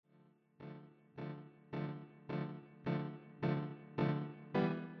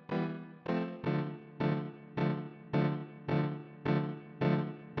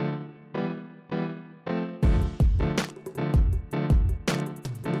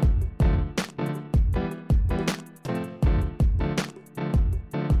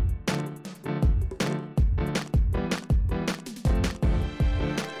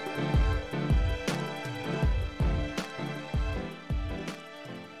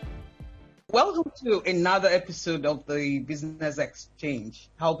Welcome to another episode of the Business Exchange,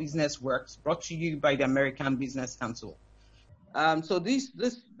 How Business Works, brought to you by the American Business Council. So this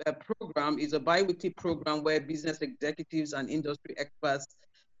program is a bi-weekly program where business executives and industry experts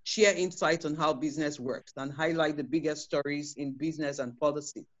share insights on how business works and highlight the biggest stories in business and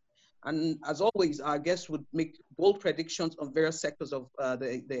policy. And as always, our guests would make bold predictions on various sectors of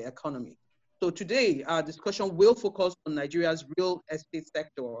the economy. So today, our discussion will focus on Nigeria's real estate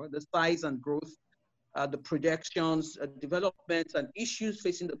sector, the size and growth, the projections, developments, and issues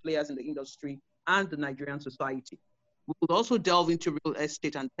facing the players in the industry and the Nigerian society. We will also delve into real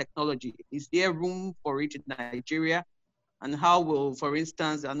estate and technology. Is there room for it in Nigeria? And how will, for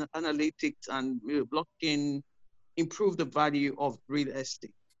instance, analytics and blockchain improve the value of real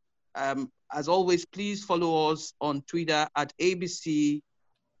estate? As always, please follow us on Twitter at ABC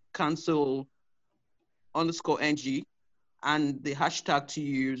Council _NG, and the hashtag to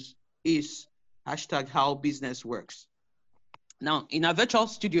use is hashtag how business works. Now, in our virtual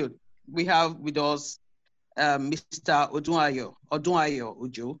studio, we have with us Mr. Odunayo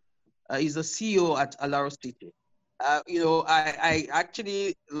Ujo. He's the CEO at Alaro City. I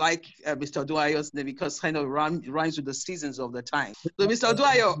actually like Mr. Odunayo's name because kind of rhymes with the seasons of the time. So, Mr.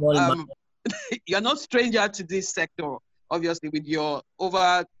 Odunayo, you're not stranger to this sector, obviously, with your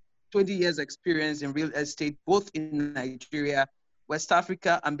over 20 years experience in real estate, both in Nigeria, West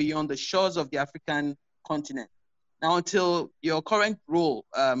Africa, and beyond the shores of the African continent. Now, until his current role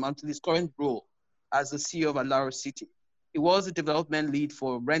as the CEO of Alaro City, he was the development lead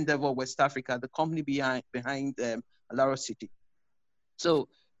for Rendeavour, West Africa, the company behind Alaro City. So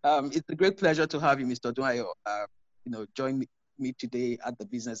it's a great pleasure to have you, Mr. Odunayo, join me today at the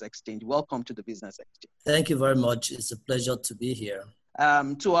Business Exchange. Welcome to the Business Exchange. Thank you very much. It's a pleasure to be here.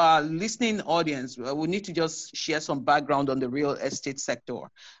 To our listening audience, we need to just share some background on the real estate sector.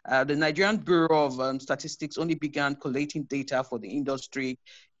 The Nigerian Bureau of Statistics only began collating data for the industry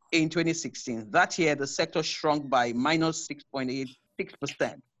in 2016. That year, the sector shrunk by minus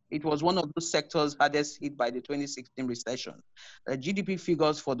 6.86%. It was one of those sectors hardest hit by the 2016 recession. GDP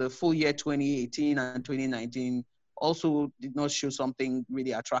figures for the full year 2018 and 2019 also did not show something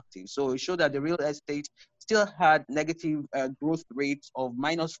really attractive. So it showed that the real estate still had negative growth rates of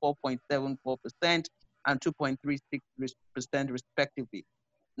minus 4.74% and 2.36% respectively.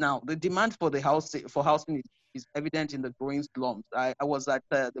 Now, the demand for housing is evident in the growing slums. I was at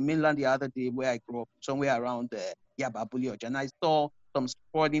the mainland the other day where I grew up, somewhere around Yaba Bulioch, and I saw some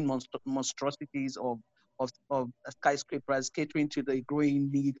sprawling monstrosities of skyscrapers catering to the growing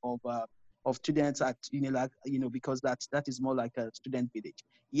need of students at Unilag, because that is more like a student village.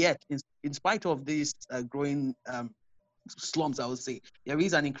 Yet, in spite of these growing slums, I would say, there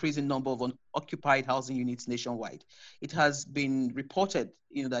is an increasing number of unoccupied housing units nationwide. It has been reported,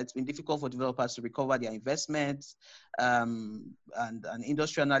 that it's been difficult for developers to recover their investments, and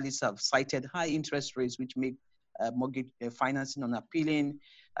industry analysts have cited high interest rates, which make mortgage financing unappealing,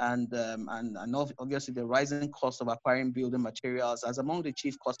 and obviously the rising cost of acquiring building materials as among the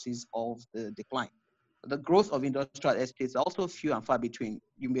chief causes of the decline. The growth of industrial estates are also few and far between.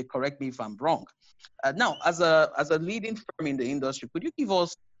 You may correct me if I'm wrong. Now, as a leading firm in the industry, could you give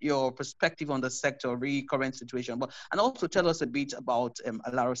us your perspective on the sector, current situation, and also tell us a bit about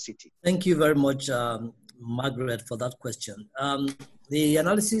Alaro City? Thank you very much, Margaret, for that question. The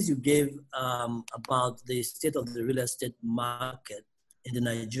analysis you gave about the state of the real estate market in the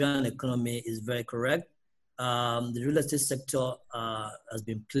Nigerian economy is very correct. The real estate sector has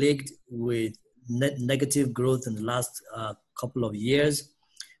been plagued with negative growth in the last couple of years,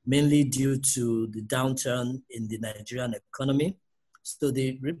 mainly due to the downturn in the Nigerian economy. So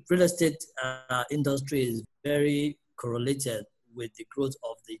the real estate industry is very correlated with the growth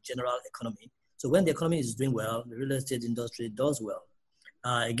of the general economy. So when the economy is doing well, the real estate industry does well.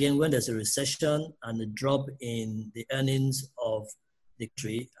 Again, when there's a recession and a drop in the earnings of the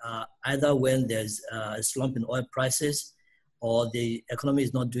country, either when there's a slump in oil prices or the economy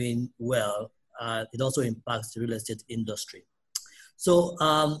is not doing well, it also impacts the real estate industry. So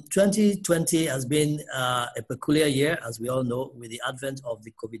 2020 has been a peculiar year, as we all know, with the advent of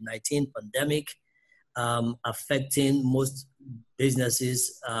the COVID-19 pandemic affecting most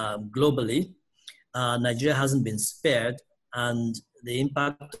businesses globally. Nigeria hasn't been spared, and the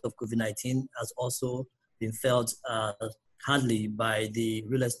impact of COVID-19 has also been felt hardly by the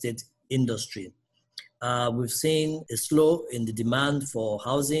real estate industry. We've seen a slow in the demand for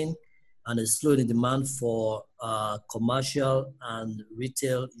housing and a slow in the demand for commercial and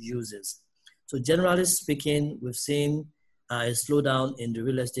retail uses. So generally speaking, we've seen a slowdown in the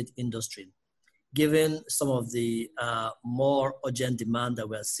real estate industry. Given some of the more urgent demand that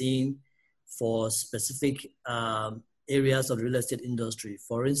we're seeing for specific areas of the real estate industry.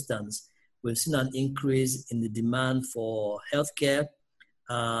 For instance, we've seen an increase in the demand for healthcare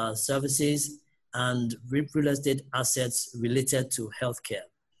services and real estate assets related to healthcare.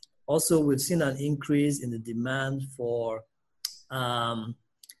 Also, we've seen an increase in the demand for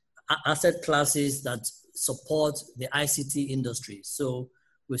asset classes that support the ICT industry. So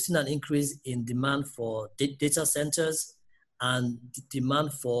we've seen an increase in demand for data centers and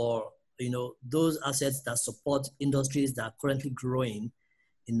demand for those assets that support industries that are currently growing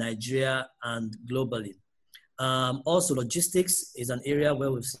in Nigeria and globally. Also, logistics is an area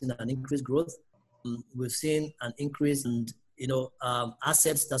where we've seen an increased growth. We've seen an increase in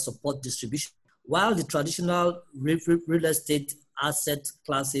assets that support distribution. While the traditional real estate asset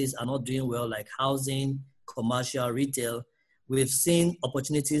classes are not doing well, like housing, commercial, retail, we've seen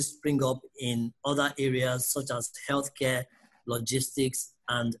opportunities spring up in other areas such as healthcare, logistics,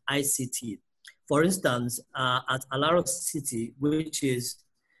 and ICT. For instance, at Alaro City, which is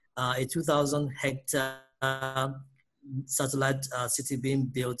a 2,000-hectare satellite city being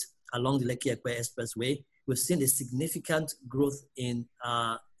built along the Lekki-Ekpe Expressway, we've seen a significant growth in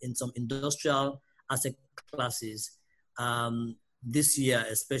some industrial asset classes this year,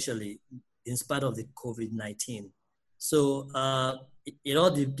 especially in spite of the COVID-19. So it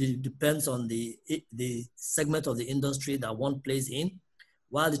all depends on the segment of the industry that one plays in.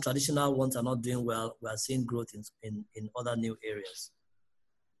 While the traditional ones are not doing well, we are seeing growth in other new areas.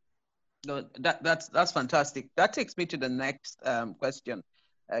 No, that's fantastic. That takes me to the next question.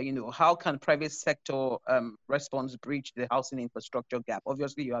 How can private sector response bridge the housing infrastructure gap?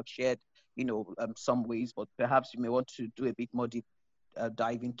 Obviously, you have shared, some ways, but perhaps you may want to do a bit more deep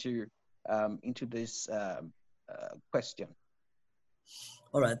dive into this question.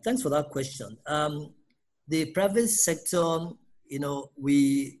 All right, thanks for that question. The private sector,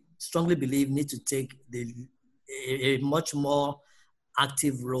 we strongly believe need to take a much more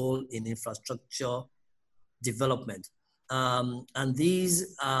active role in infrastructure development. And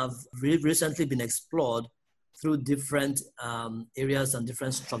these have recently been explored through different areas and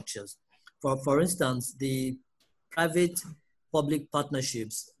different structures. For instance, the private-public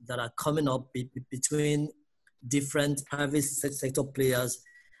partnerships that are coming up between different private sector players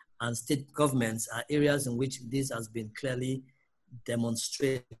and state governments are areas in which this has been clearly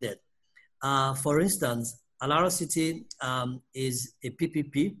demonstrated. For instance, Alaro City is a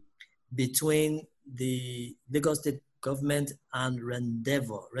PPP between the Lagos State government and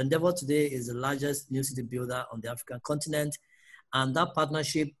Rendeavour. Rendeavour today is the largest new city builder on the African continent, and that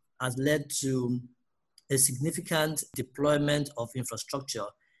partnership has led to a significant deployment of infrastructure,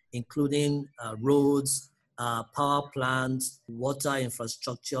 including roads, power plants, water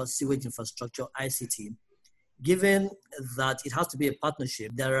infrastructure, sewage infrastructure, ICT. Given that it has to be a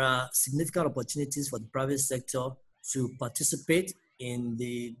partnership, there are significant opportunities for the private sector to participate in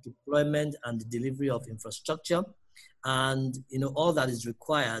the deployment and the delivery of infrastructure. And all that is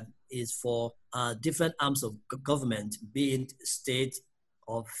required is for different arms of government, be it state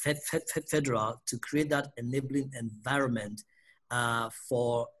or federal, to create that enabling environment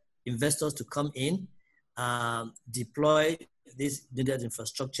for investors to come in, deploy this needed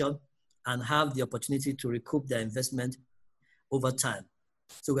infrastructure, and have the opportunity to recoup their investment over time.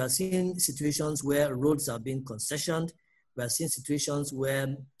 So we are seeing situations where roads are being concessioned. We are seeing situations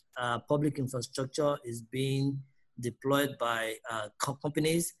where public infrastructure is being deployed by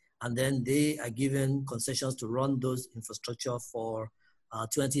companies, and then they are given concessions to run those infrastructure for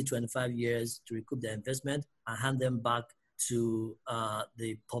 20, 25 years to recoup their investment and hand them back to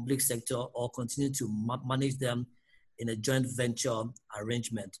the public sector, or continue to manage them in a joint venture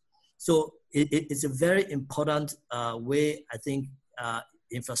arrangement. So it's a very important way, I think,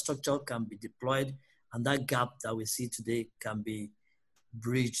 infrastructure can be deployed, and that gap that we see today can be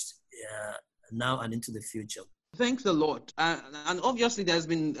bridged now and into the future. Thanks a lot. And obviously, there's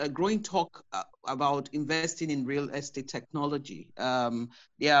been a growing talk about investing in real estate technology.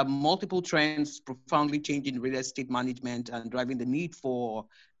 There are multiple trends profoundly changing real estate management and driving the need for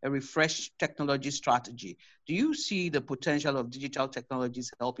a refreshed technology strategy. Do you see the potential of digital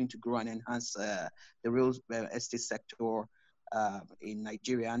technologies helping to grow and enhance the real estate sector in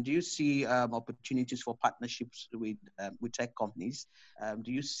Nigeria? And do you see opportunities for partnerships with tech companies?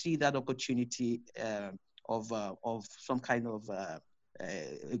 Do you see that opportunity of some kind of a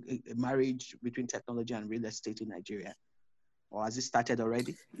marriage between technology and real estate in Nigeria? Or has it started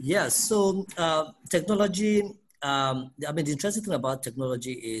already? Yes, so technology, the interesting thing about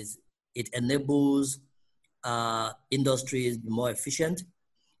technology is it enables industries to be more efficient,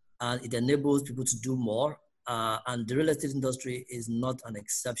 and it enables people to do more, and the real estate industry is not an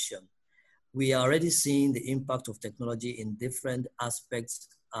exception. we are already seeing the impact of technology in different aspects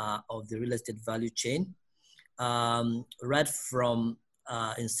of the real estate value chain, right from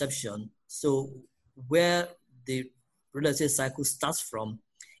inception. So where the real estate cycle starts from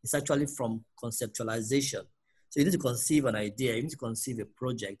is actually from conceptualization. So you need to conceive an idea, you need to conceive a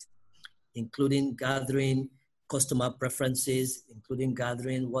project, including gathering customer preferences, including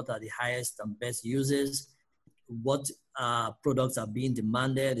gathering what are the highest and best uses, what products are being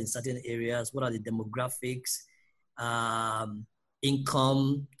demanded in certain areas, what are the demographics,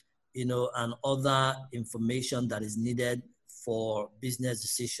 income, and other information that is needed for business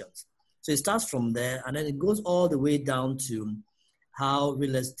decisions. So it starts from there, and then it goes all the way down to how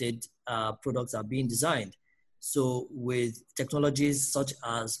real estate products are being designed. So with technologies such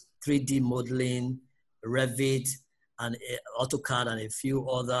as 3D modeling, Revit, and AutoCAD, and a few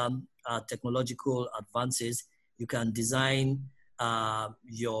other technological advances, you can design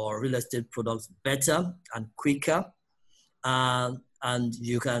your real estate products better and quicker, and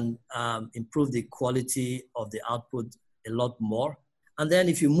you can improve the quality of the output a lot more. And then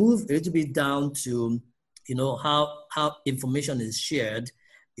if you move a little bit down to, how information is shared,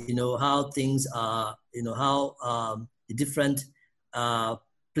 how things are, how the different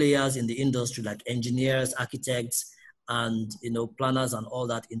players in the industry, like engineers, architects, and planners and all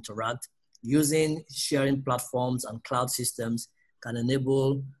that interact, using sharing platforms and cloud systems can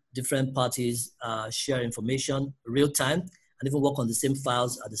enable different parties share information real time and even work on the same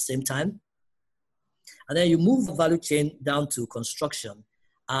files at the same time. And then you move the value chain down to construction.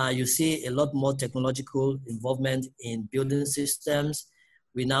 You see a lot more technological involvement in building systems.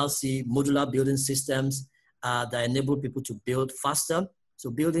 We now see modular building systems that enable people to build faster. So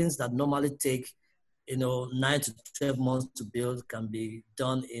buildings that normally take 9 to 12 months to build can be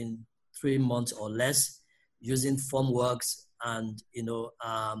done in 3 months or less, using formworks and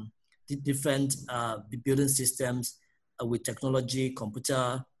different building systems with technology,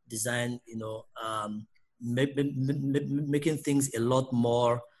 computer design, making things a lot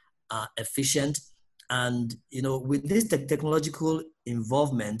more efficient. And with this technological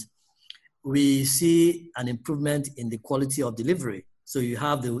involvement, we see an improvement in the quality of delivery. So you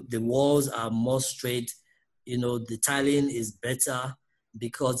have the walls are more straight, the tiling is better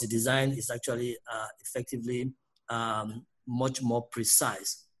because the design is actually effectively much more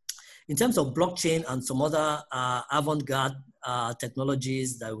precise. In terms of blockchain and some other avant-garde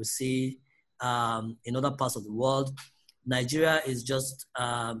technologies that we see in other parts of the world, Nigeria is just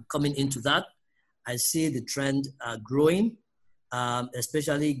coming into that. I see the trend growing,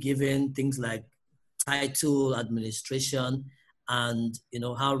 especially given things like title administration and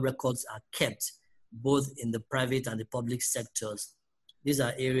how records are kept both in the private and the public sectors. These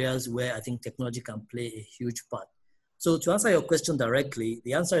are areas where I think technology can play a huge part. So to answer your question directly,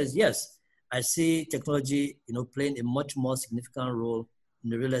 the answer is yes. I see technology, playing a much more significant role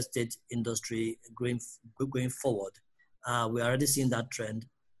in the real estate industry going forward. We're already seeing that trend,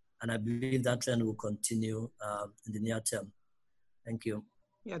 and I believe that trend will continue in the near term. Thank you.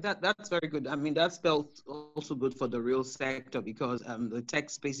 Yeah, that's very good. I mean, that spells also good for the real sector because the tech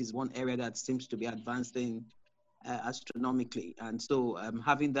space is one area that seems to be advancing astronomically, and so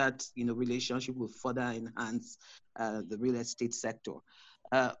having that relationship will further enhance the real estate sector.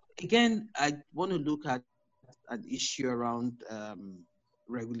 Again, I want to look at an issue around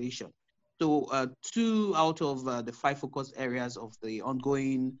regulation. So 2 out of the 5 focus areas of the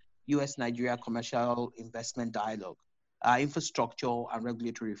ongoing U.S.-Nigeria commercial investment dialogue, infrastructure and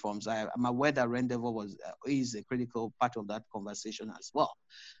regulatory reforms. I'm aware that Rendeavour is a critical part of that conversation as well.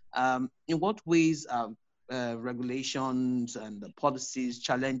 In what ways are regulations and the policies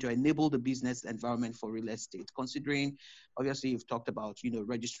challenge or enable the business environment for real estate, considering obviously you've talked about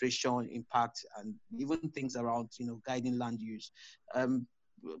registration, impact, and even things around guiding land use.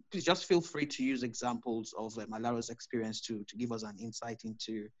 Please just feel free to use examples of Alaro's experience to give us an insight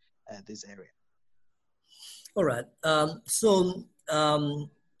into this area. All right.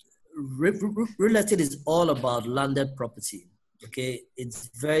 Real estate is all about landed property. Okay, it's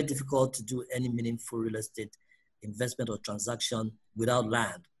very difficult to do any meaningful real estate investment or transaction without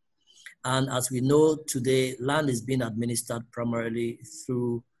land. And as we know today, land is being administered primarily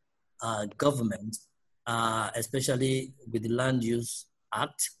through government, especially with the Land Use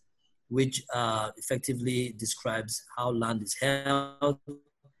Act, which effectively describes how land is held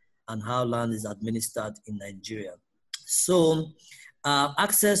and how land is administered in Nigeria. So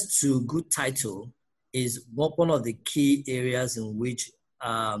access to good title is one of the key areas in which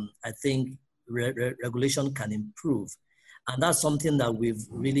I think regulation can improve. And that's something that we've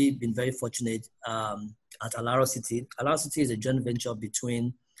really been very fortunate at Alaro City. Alaro City is a joint venture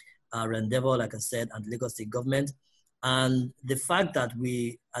between Rendeavour, like I said, and Lagos State government. And the fact that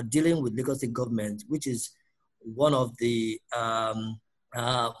we are dealing with Lagos State government, which is one of the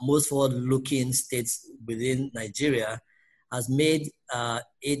most forward-looking states within Nigeria, has made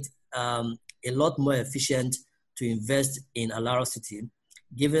it a lot more efficient to invest in Alaro City,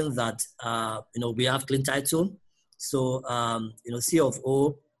 given that we have clean title. So C of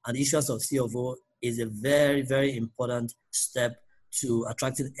O and issuance of C of O is a very, very important step to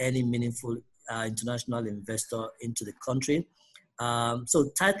attracting any meaningful international investor into the country.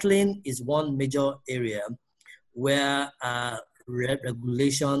 So titling is one major area where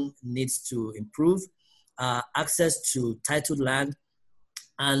regulation needs to improve, access to titled land,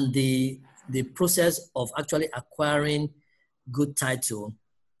 and the process of actually acquiring good title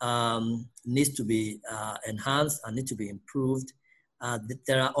needs to be enhanced and need to be improved.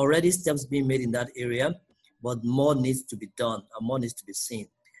 There are already steps being made in that area, but more needs to be done and more needs to be seen.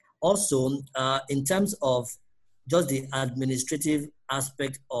 Also, in terms of just the administrative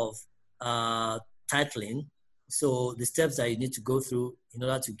aspect of titling, so the steps that you need to go through in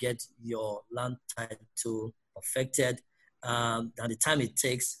order to get your land title perfected, and the time it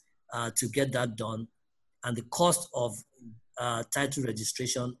takes to get that done, and the cost of title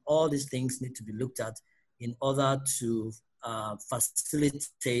registration, all these things need to be looked at in order to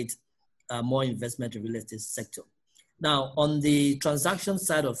facilitate more investment in real estate sector. Now, on the transaction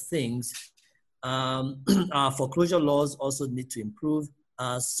side of things, our foreclosure laws also need to improve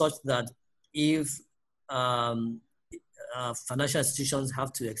such that if financial institutions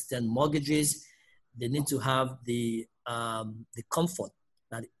have to extend mortgages, they need to have the comfort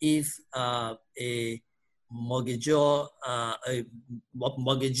that if a mortgagee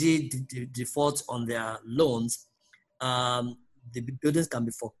defaults on their loans, the buildings can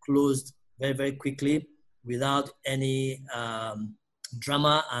be foreclosed very, very quickly without any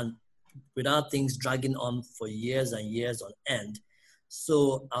drama and without things dragging on for years and years on end.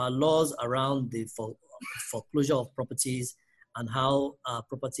 So our laws around the foreclosure of properties and how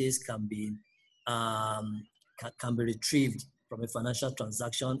properties can be retrieved from a financial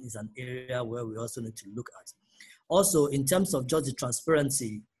transaction is an area where we also need to look at. Also, in terms of just the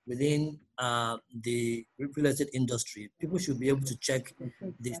transparency within the real estate industry, people should be able to check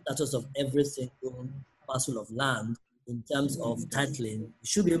the status of every single parcel of land in terms of titling. You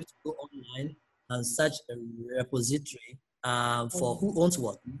should be able to go online and search a repository for who owns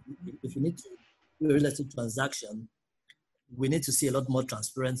what. If you need to do a real estate transaction, we need to see a lot more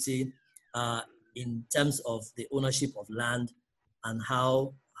transparency in terms of the ownership of land and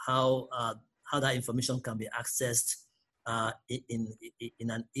how that information can be accessed in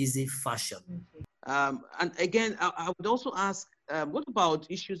an easy fashion. And again, I would also ask, what about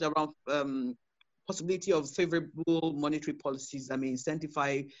issues around possibility of favorable monetary policies that may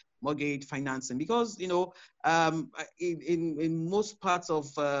incentivize mortgage financing? Because in most parts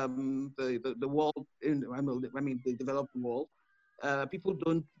of the world, the developed world, people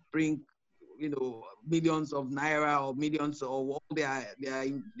don't bring millions of naira or millions or all their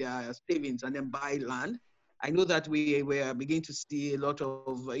savings and then buy land. I know that we are beginning to see a lot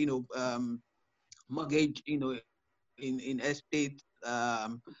of mortgage in estate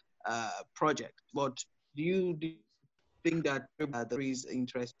projects. But do you think that there is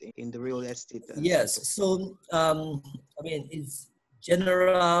interest in the real estate? Yes. So it's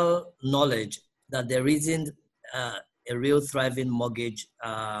general knowledge that there isn't a real thriving mortgage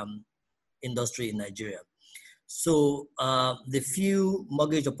industry in Nigeria. So the few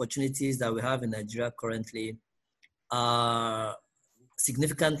mortgage opportunities that we have in Nigeria currently are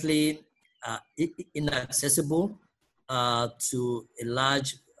significantly inaccessible to a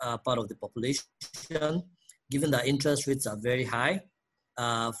large part of the population, given that interest rates are very high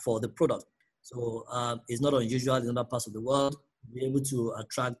for the product. So it's not unusual in other parts of the world to be able to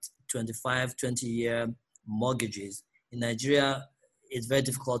attract 25, 20-year mortgages. In Nigeria, it's very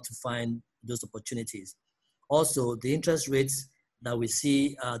difficult to find those opportunities. Also, the interest rates that we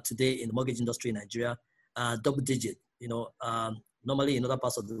see today in the mortgage industry in Nigeria are double digit. Normally in other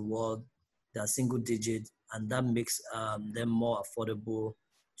parts of the world, they are single digit, and that makes them more affordable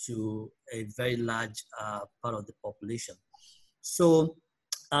to a very large part of the population. So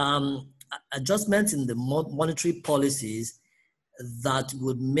adjustments in the monetary policies that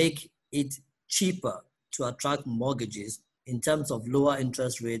would make it cheaper to attract mortgages in terms of lower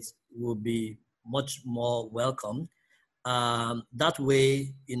interest rates will be much more welcome. That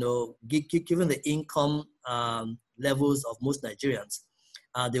way, given the income levels of most Nigerians,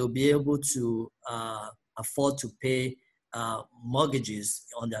 they will be able to afford to pay mortgages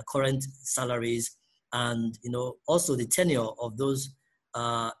on their current salaries, and also the tenure of those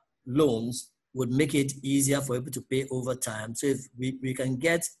loans would make it easier for people to pay over time. So if we can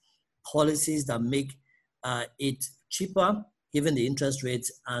get policies that make it cheaper, given the interest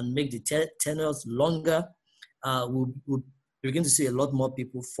rates, and make the tenures longer, we'll begin to see a lot more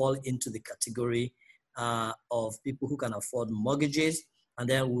people fall into the category of people who can afford mortgages. And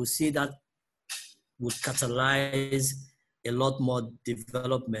then we'll see that would catalyze a lot more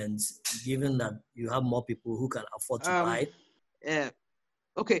developments, given that you have more people who can afford to buy.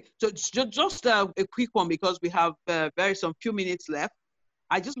 Okay, so just a quick one, because we have some few minutes left.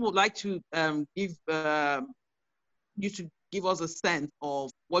 I just would like to give you to give us a sense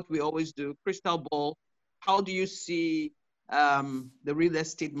of what we always do, crystal ball. How do you see the real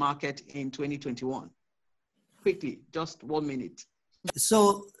estate market in 2021? Quickly, just 1 minute.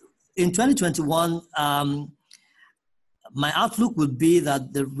 So in 2021, my outlook would be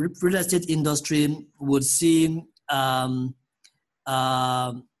that the real estate industry would see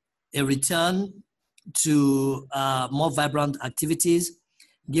a return to more vibrant activities,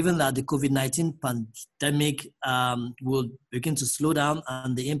 given that the COVID-19 pandemic will begin to slow down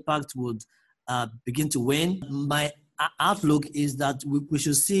and the impact would begin to wane. My outlook is that we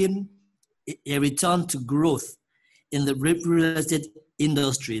should see a return to growth in the real estate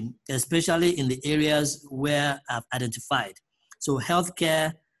industry, especially in the areas where I've identified. So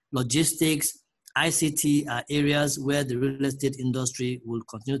healthcare, logistics, ICT are areas where the real estate industry will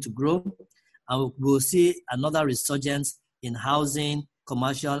continue to grow. And we'll see another resurgence in housing,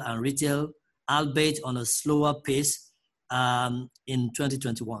 commercial, and retail, albeit on a slower pace in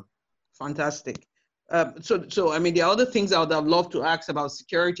 2021. Fantastic. So I mean, there are other things I would have loved to ask about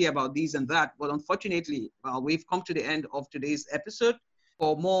security, about these and that, but unfortunately, we've come to the end of today's episode.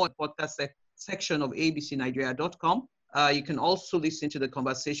 For more podcast section of abcnigeria.com, you can also listen to the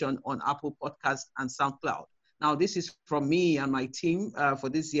conversation on Apple Podcasts and SoundCloud. Now, this is from me and my team for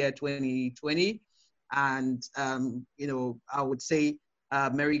this year, 2020. And, I would say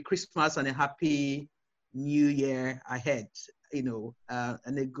Merry Christmas and a Happy New Year ahead,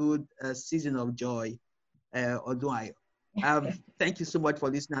 and a good season of joy, Odunayo. Thank you so much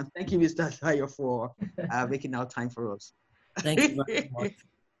for listening. Thank you, Mr. Alaro, for making our time for us. Thank you very much.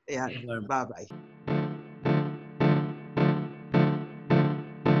 Yeah, bye-bye.